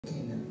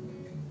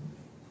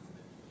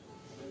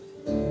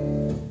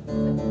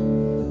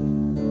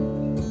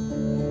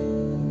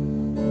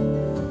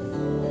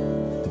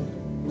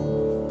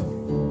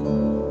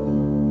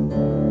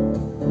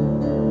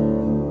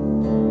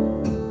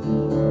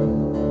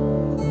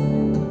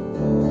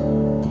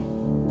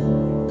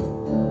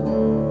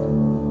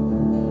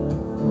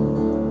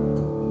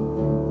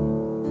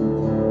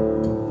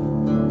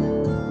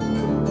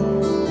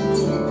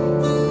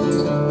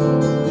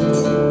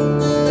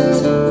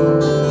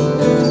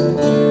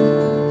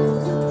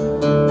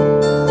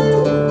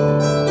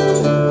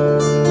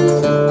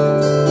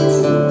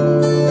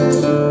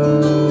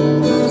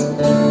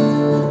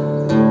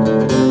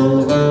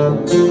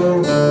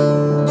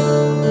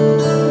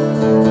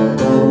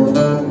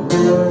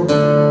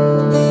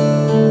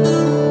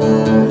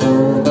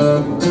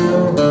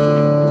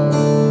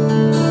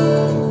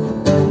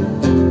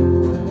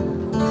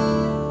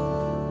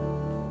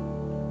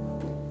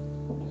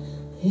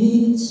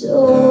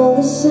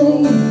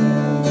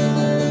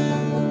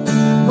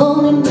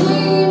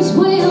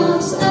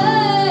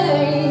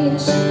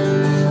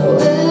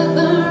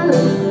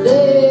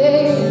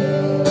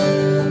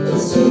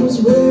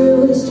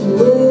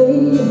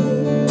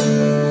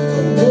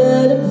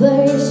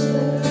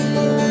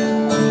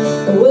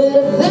where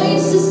the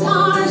faces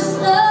are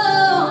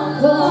so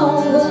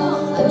cold.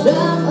 I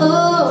drive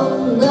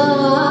all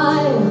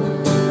night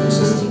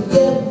just to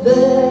get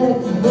back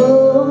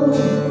home.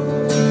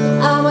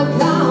 I'm a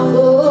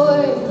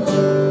cowboy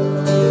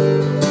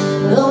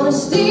on a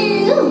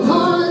steel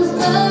horse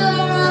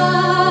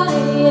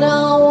ride. I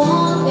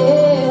want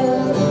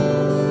it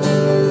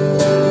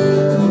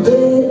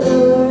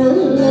bitter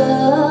and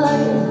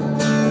light.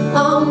 I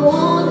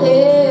want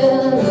it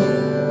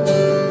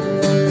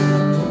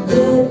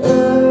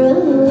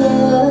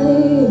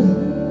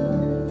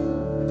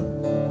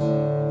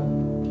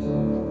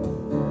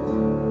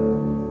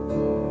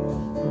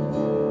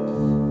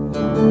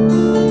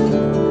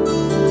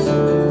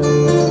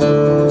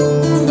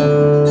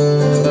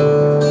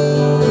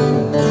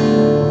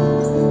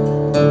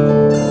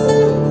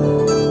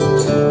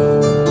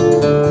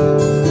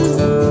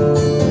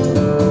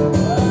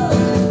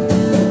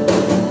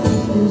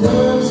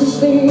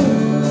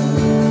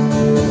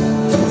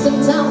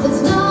sometimes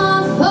it's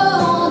not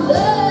for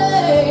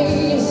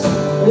days.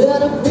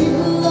 And the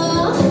people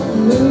like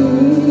me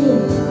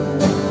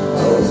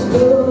always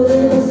go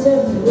their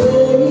separate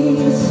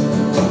ways.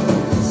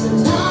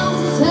 Sometimes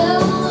it's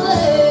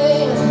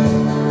heavenly,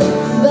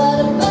 but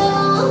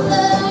about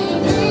they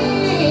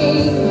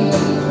dream.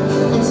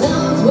 And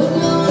times when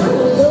you're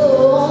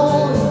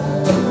alone,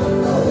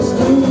 always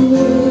do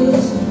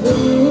is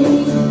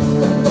free.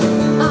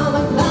 I'm a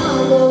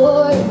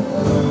cowboy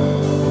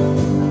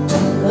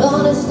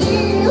on a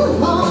steel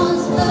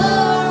horse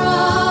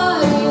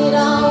ride. I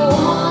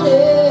want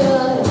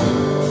it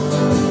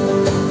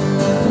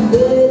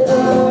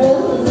bitter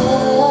and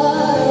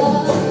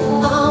light.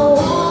 I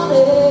want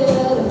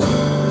it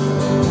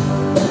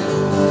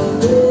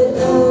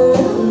bitter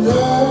and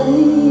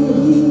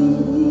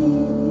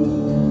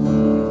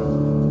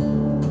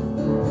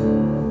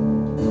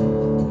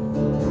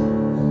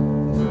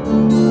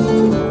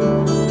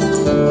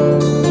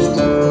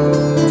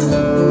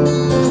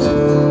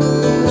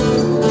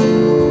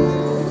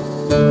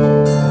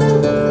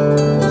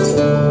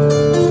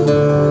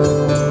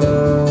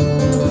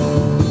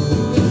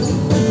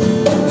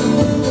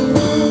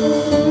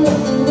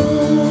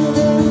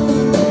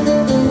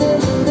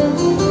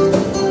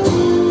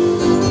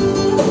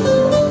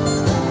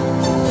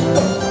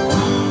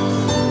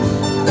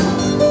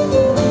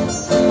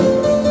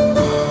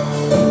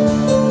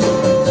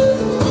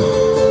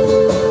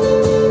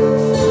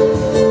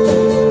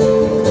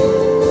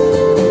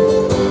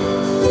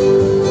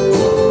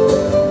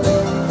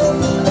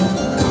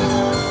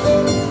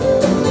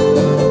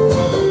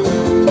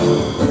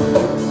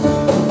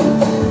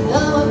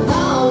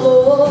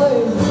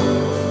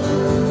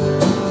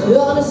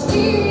on a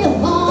steel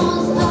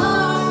horse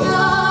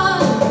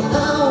ride.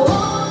 I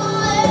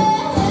want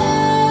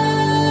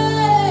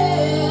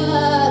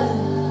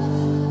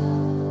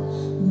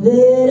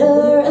it